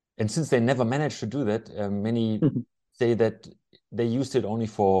since they never managed to do that, many say that they used it only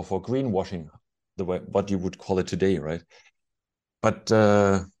for greenwashing, what you would call it today, right? But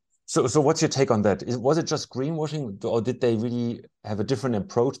so what's your take on that? Was it just greenwashing, or did they really have a different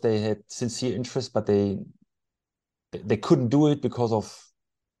approach? They had sincere interest, but they couldn't do it because of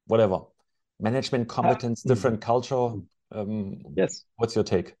whatever management competence, different culture. Yes. What's your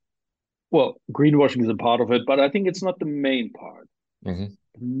take? Well, greenwashing is a part of it, but I think it's not the main part. Mm-hmm.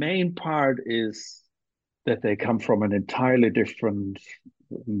 The main part is that they come from an entirely different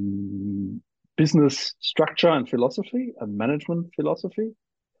business structure and philosophy and management philosophy.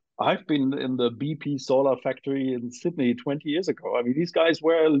 I've been in the BP solar factory in Sydney 20 years ago. I mean, these guys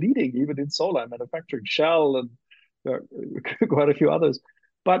were leading even in solar manufacturing, Shell and quite a few others.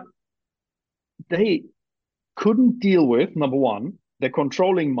 But they couldn't deal with, number one, their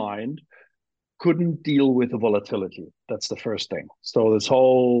controlling mind couldn't deal with the volatility. That's the first thing. So this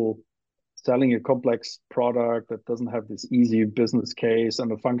whole selling a complex product that doesn't have this easy business case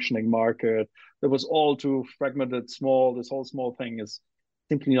and a functioning market that was all too fragmented, small. This whole small thing is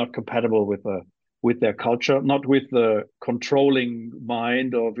simply not compatible with their culture, not with the controlling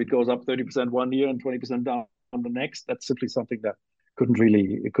mind of it goes up 30% one year and 20% down the next. That's simply something that couldn't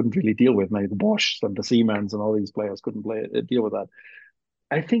really deal with. Maybe the Bosch and the Siemens and all these players couldn't deal with that.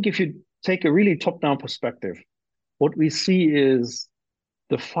 I think if you take a really top-down perspective, what we see is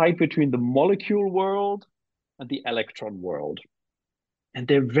the fight between the molecule world and the electron world. And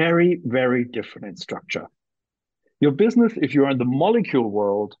they're very, very different in structure. Your business, if you're in the molecule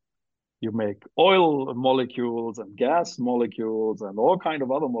world, you make oil molecules and gas molecules and all kind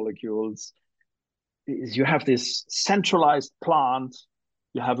of other molecules. Is you have this centralized plant,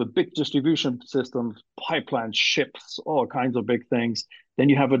 you have a big distribution system, pipeline, ships, all kinds of big things. Then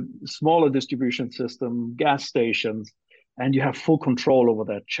you have a smaller distribution system, gas stations, and you have full control over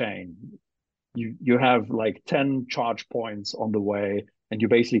that chain. You have like 10 charge points on the way, and you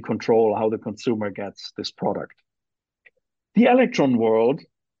basically control how the consumer gets this product. The electron world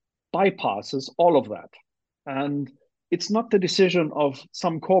bypasses all of that. And it's not the decision of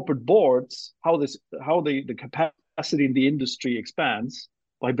some corporate boards how the capacity in the industry expands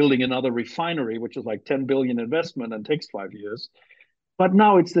by building another refinery, which is like 10 billion investment and takes 5 years. But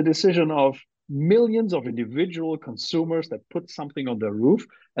now it's the decision of millions of individual consumers that put something on their roof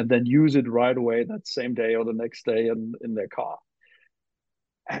and then use it right away that same day or the next day in their car.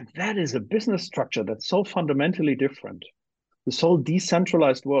 And that is a business structure that's so fundamentally different. This whole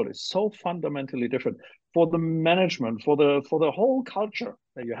decentralized world is so fundamentally different for the management, for the whole culture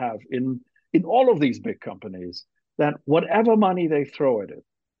that you have in all of these big companies, that whatever money they throw at it,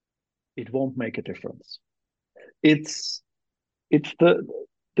 it won't make a difference. It's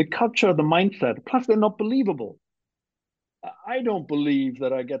the culture, the mindset. Plus, they're not believable. I don't believe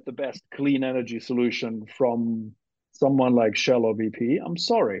that I get the best clean energy solution from someone like Shell or BP. I'm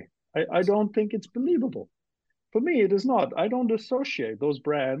sorry. I don't think it's believable. For me, it is not. I don't associate those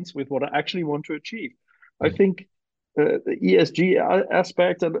brands with what I actually want to achieve. I Mm. think the ESG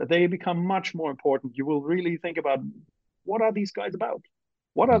aspect, and they become much more important. You will really think about what are these guys about?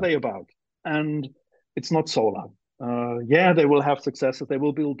 What are Mm. they about? And it's not solar. Yeah, they will have successes. They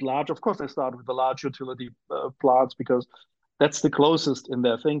will build large. Of course, they start with the large utility plants because that's the closest in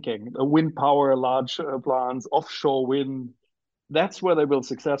their thinking. Wind power, large plants, offshore wind. That's where they will be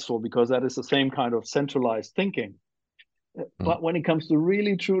successful because that is the same kind of centralized thinking. Mm. But when it comes to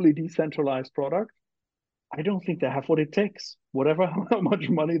really truly decentralized product, I don't think they have what it takes, whatever how much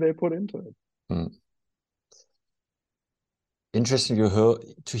money they put into it. Mm. Interesting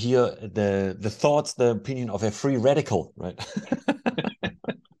to hear the thoughts, the opinion of a free radical, right?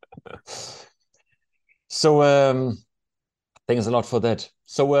 So thanks a lot for that.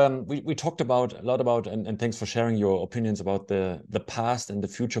 So we talked about a lot about and thanks for sharing your opinions about the past and the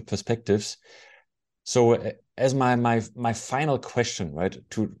future perspectives. So as my final question, right,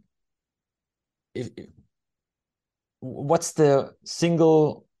 what's the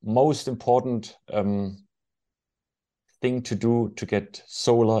single most important thing to do to get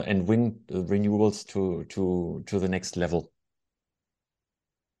solar and wind renewables to the next level?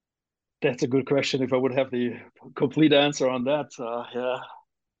 That's a good question. If I would have the complete answer on that, yeah,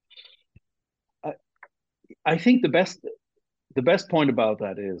 I, I think the best point about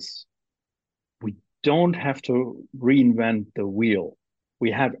that is we don't have to reinvent the wheel.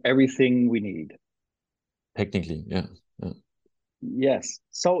 We have everything we need. Technically, yeah. Yeah. yes.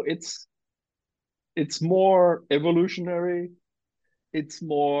 So it's more evolutionary. It's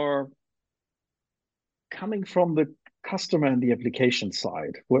more coming from the customer and the application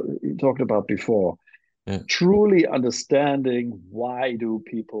side, what you talked about before. Yeah. Truly understanding why do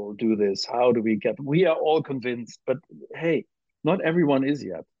people do this? How do we get? We are all convinced, but hey, not everyone is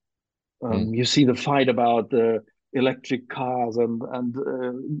yet. Mm, You see the fight about the electric cars and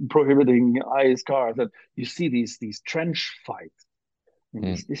prohibiting ICE cars, and you see these trench fights. And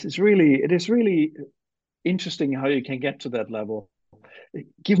mm, this is really it is really interesting how you can get to that level.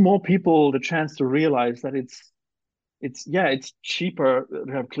 Give more people the chance to realize that it's yeah, it's cheaper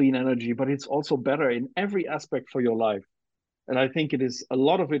to have clean energy, but it's also better in every aspect for your life. And I think it is a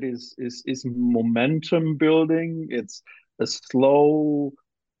lot of it is momentum building. It's a slow,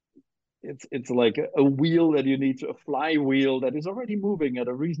 it's like a wheel that you need to, a flywheel that is already moving at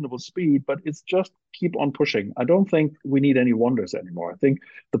a reasonable speed, but it's just keep on pushing. I don't think we need any wonders anymore. I think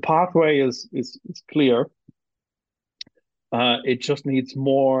the pathway is clear. It just needs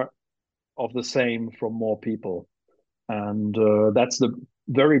more of the same from more people. And that's the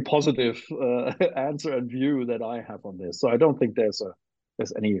very positive answer and view that I have on this. So I don't think there's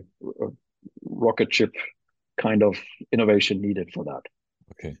any rocket ship kind of innovation needed for that.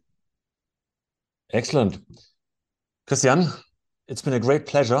 okay. Excellent. Christian, it's been a great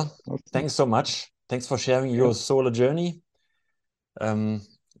pleasure. Awesome. Thanks so much. Thanks for sharing Yeah, your solar journey, um,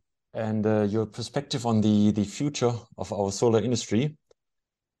 and your perspective on the future of our solar industry.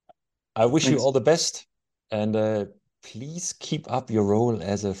 I wish you thanks. all the best, and please keep up your role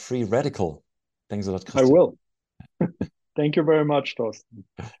as a free radical. Thanks a lot, I Christian. will. Thank you very much, Thorsten.